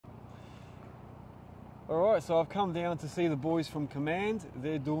Alright, so I've come down to see the boys from Command.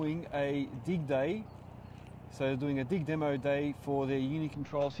 They're doing a dig day. So they're doing a dig demo day for their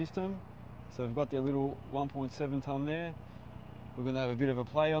Unicontrol system. So we've got their little 1.7 tonne there. We're going to have a bit of a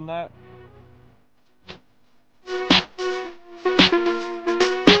play on that.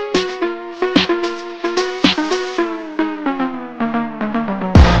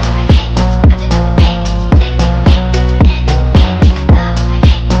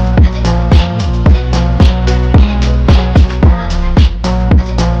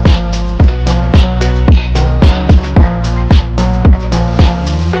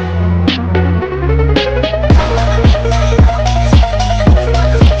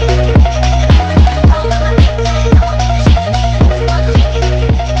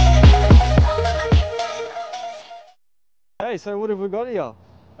 So what have we got here?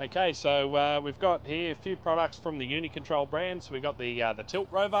 Okay, so we've got here a few products from the Unicontrol brand. So we've got the tilt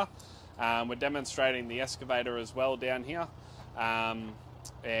rover. We're demonstrating the excavator as well down here,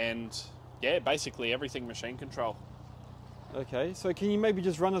 and yeah, basically everything machine control. Okay, so can you maybe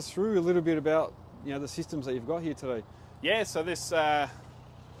just run us through a little bit about the systems that you've got here today? Yeah, so this is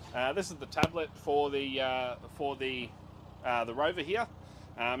the tablet for the rover here.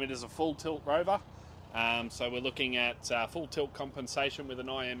 It is a full tilt rover. So we're looking at full tilt compensation with an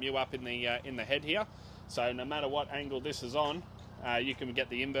IMU up in the head here. So no matter what angle this is on, you can get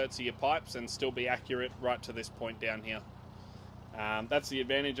the inverts of your pipes and still be accurate right to this point down here. That's the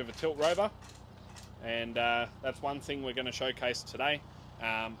advantage of a tilt rover, and that's one thing we're going to showcase today,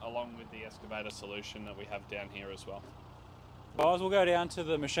 along with the excavator solution that we have down here as well. Guys, we'll go down to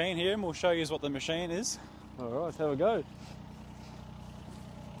the machine here and we'll show you what the machine is. Alright, let's have a go.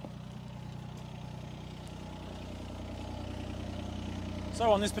 So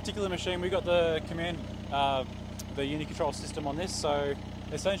on this particular machine, we got the Command, the Unicontrol system on this. So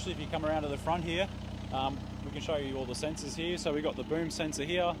essentially, if you come around to the front here, we can show you all the sensors here. So we've got the boom sensor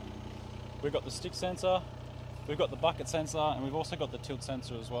here, we've got the stick sensor, we've got the bucket sensor, and we've also got the tilt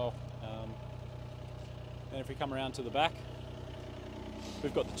sensor as well. And if we come around to the back,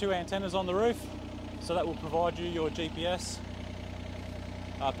 we've got the two antennas on the roof, so that will provide you your GPS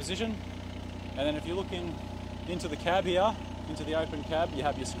position. And then if you're looking into the cab here, into the open cab, you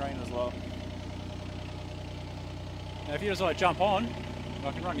have your screen as well. Now if you just want to jump on,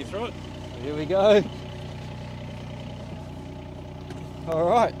 I can run you through it. Here we go.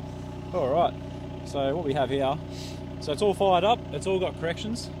 Alright. Alright, so what we have here, so it's all fired up, it's all got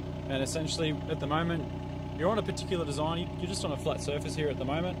corrections, and essentially at the moment, you're on a particular design, you're just on a flat surface here at the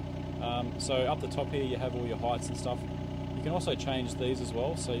moment. So up the top here you have all your heights and stuff. You can also change these as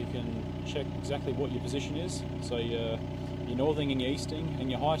well, so you can check exactly what your position is. So your northing and your easting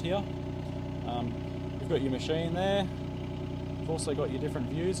and your height here. You've got your machine there. You've also got your different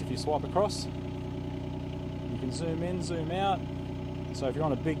views. If you swipe across, you can zoom in, zoom out. So if you're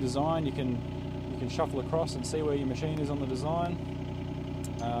on a big design, you can shuffle across and see where your machine is on the design.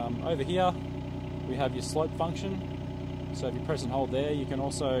 Over here, we have your slope function. So if you press and hold there, you can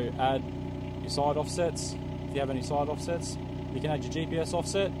also add your side offsets. If you have any side offsets, you can add your GPS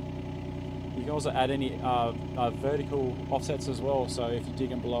offset. You can also add any vertical offsets as well, so if you're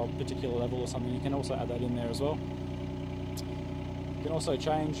digging below a particular level or something, you can also add that in there as well. You can also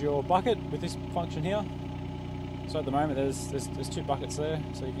change your bucket with this function here. So at the moment there's two buckets there,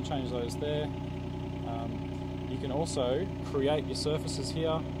 so you can change those there. You can also create your surfaces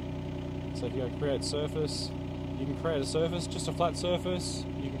here. So if you go create surface, you can create a surface, just a flat surface.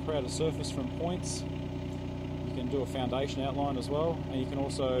 You can create a surface from points. You can do a foundation outline as well, and you can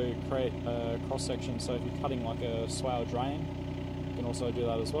also create a cross section. So if you're cutting like a swale drain, you can also do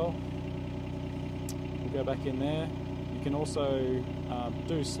that as well. We'll go back in there. You can also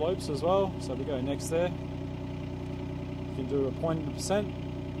do slopes as well. So if we go next there, you can do a point and a percent.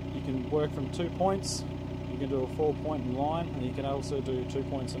 You can work from 2 points. You can do a 4-point line, and you can also do 2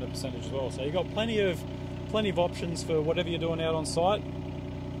 points and a percentage as well. So you've got plenty of options for whatever you're doing out on site.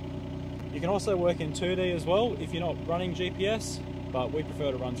 You can also work in 2D as well if you're not running GPS, but we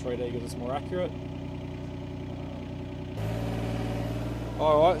prefer to run 3D because it's more accurate.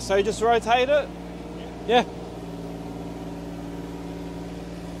 Alright, so just rotate it? Yeah.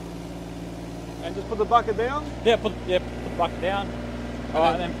 And just put the bucket down? Yeah, put the bucket down.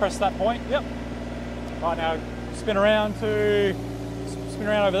 Alright, and then press that point. Yep. Right, now spin around over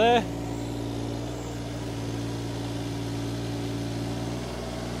there.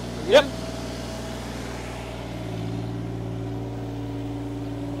 Yep.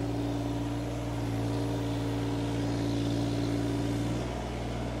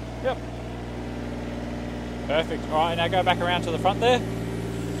 Yep. Perfect. All right, now go back around to the front there.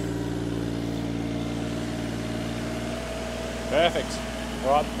 Perfect.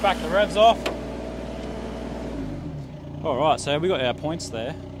 All right, back the revs off. All right, so we got our points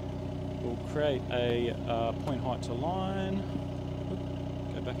there. We'll create a point height to line.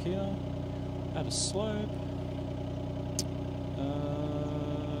 Go back here. Add a slope.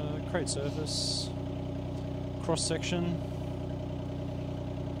 Create surface. Cross section.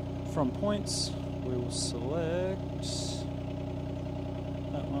 From points, we will select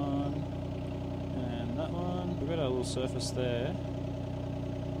that one and that one. We've got our little surface there.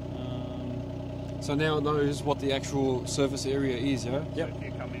 So now it knows what the actual surface area is, yeah? So if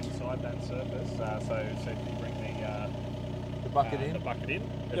you come inside that surface, so if you bring the bucket in? the bucket in,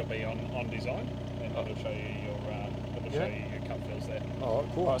 it'll be on design, and it'll show you your show you your cut fills there. All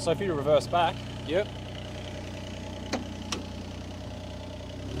right, cool. All right, so if you reverse back, Yep.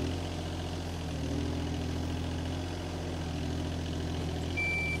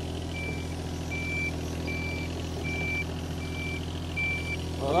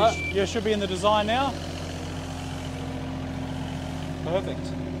 you should be in the design now. Perfect.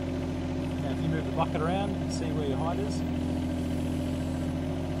 Now if you move the bucket around and see where your height is.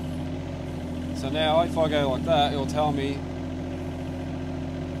 So now if I go like that, it'll tell me.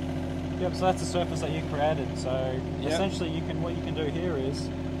 Yep, so that's the surface that you created. So essentially what you can do here is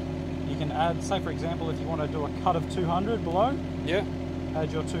you can add, say for example, if you want to do a cut of 200 below, Yeah.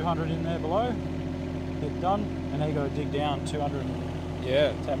 add your 200 in there below, hit done, and now you got to dig down 210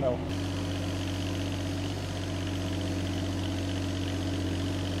 Yeah. mil.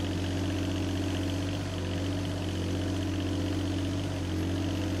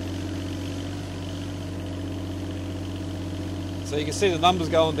 So you can see the numbers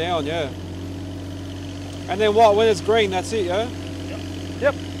going down, yeah. And then what? When it's green, that's it, yeah?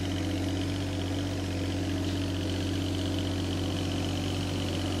 Yep.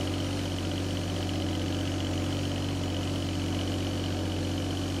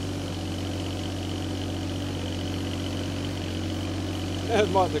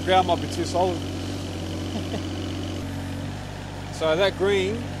 The ground might be too solid. So that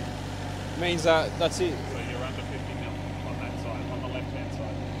green means that that's it. So you're under 50 mil on that side, on the left-hand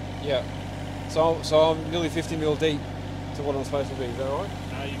side. Yeah. So I'm nearly 50 mil deep to what I'm supposed to be. Is that right?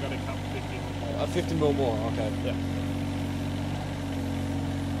 No, you've got to come 50 mil more. 50 mil more. Okay. Yeah.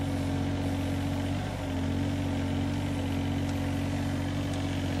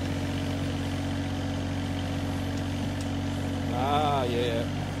 Ah, yeah.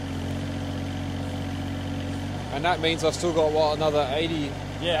 And that means I've still got what, another 80?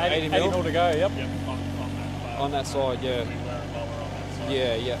 Yeah, 80 mil? mil to go. Yep. Yep. On that side, yeah. We were lower on that side.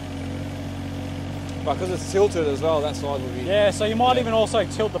 Yeah, yeah. But because it's tilted as well, that side will be. Yeah, so you might even also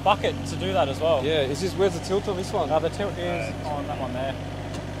tilt the bucket to do that as well. Yeah. Is this where's the tilt on this one? The tilt is on that one there.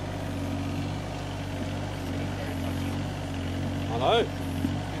 I know.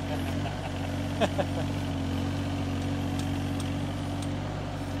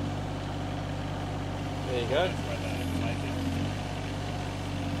 There you go. That's where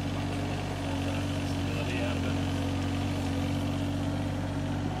the stability out of it.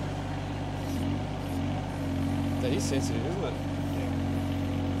 That is sensitive, isn't it?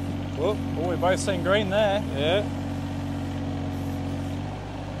 Well, Oh, we've both seen green there. yeah.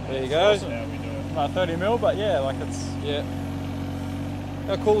 There you go. That's how we do it. About 30 mil, but yeah, like it's. Yeah.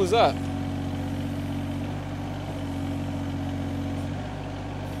 How cool is that?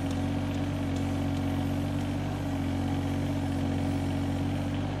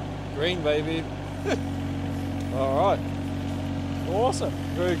 Green, baby. All right. Awesome.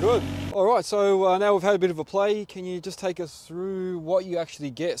 Very good. All right, so now we've had a bit of a play. Can you just take us through what you actually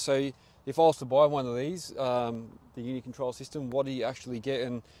get? So if I was to buy one of these, the Unicontrol system, what do you actually get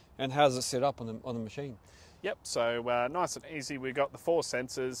and how does it set up on the machine? Yep, so nice and easy. We've got the 4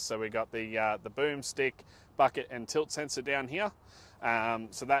 sensors. So we've got the boom, stick, bucket and tilt sensor down here.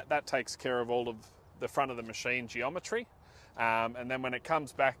 So that takes care of all of the front of the machine geometry. And then when it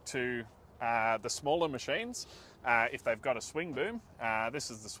comes back to the smaller machines, if they've got a swing boom,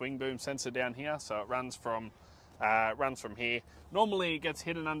 this is the swing boom sensor down here. So it runs from here. Normally it gets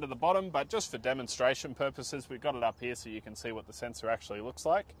hidden under the bottom, but just for demonstration purposes, we've got it up here so you can see what the sensor actually looks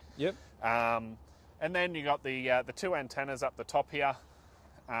like. Yep. And then you got the 2 antennas up the top here.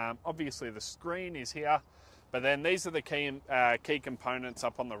 Obviously the screen is here, but then these are the key components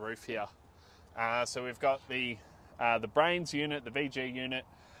up on the roof here. So we've got the brains unit, the VG unit,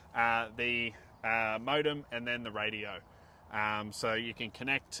 the modem, and then the radio. So you can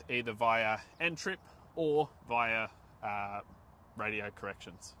connect either via N-trip or via radio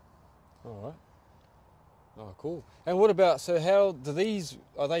corrections. All right. Oh, cool. And what about, so how do these,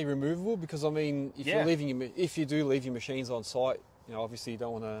 are they removable? Because I mean, if you're leaving if you do leave your machines on site, you know, obviously you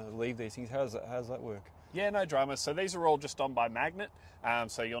don't want to leave these things. How does that work? Yeah, no drama. So these are all just on by magnet.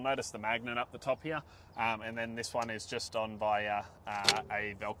 So you'll notice the magnet up the top here, and then this one is just on by a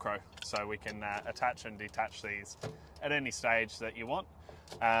Velcro. So we can attach and detach these at any stage that you want.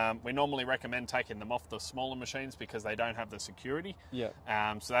 We normally recommend taking them off the smaller machines because they don't have the security. Yeah.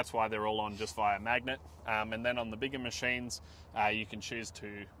 So that's why they're all on just via magnet. And then on the bigger machines, you can choose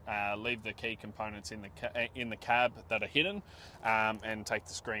to leave the key components in the cab that are hidden, and take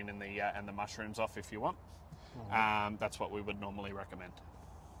the screen and the mushrooms off if you want. That's what we would normally recommend.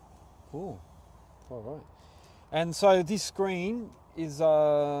 Cool. All right. And so this screen is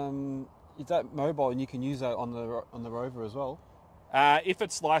that mobile, and you can use that on the rover as well? If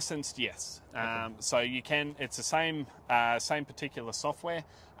it's licensed, yes. So you can. It's the same particular software.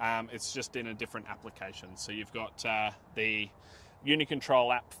 It's just in a different application. So you've got the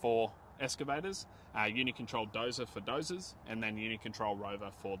Unicontrol app for excavators, Unicontrol dozer for dozers, and then Unicontrol rover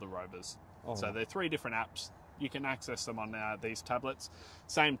for the rovers. Oh. So they're 3 different apps. You can access them on these tablets.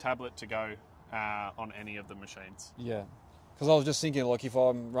 Same tablet to go on any of the machines. Yeah. Because I was just thinking, like, if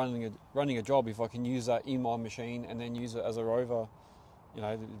I'm running a job, if I can use that in my machine and then use it as a rover, you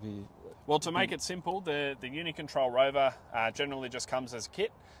know, it'd be... Well, to make it simple, the Unicontrol rover generally just comes as a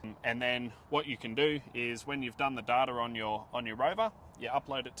kit, and then what you can do is when you've done the data on your rover, you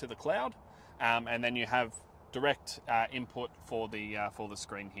upload it to the cloud, and then you have direct input for the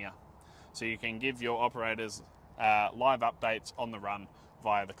screen here, so you can give your operators live updates on the run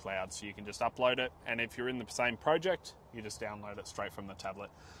via the cloud. So you can just upload it, and if you're in the same project, you just download it straight from the tablet.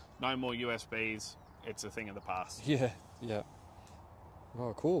 No more USBs. It's a thing of the past. Yeah, yeah.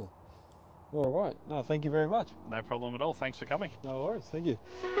 Oh, cool. All right. No, thank you very much. No problem at all. Thanks for coming. No worries. Thank you.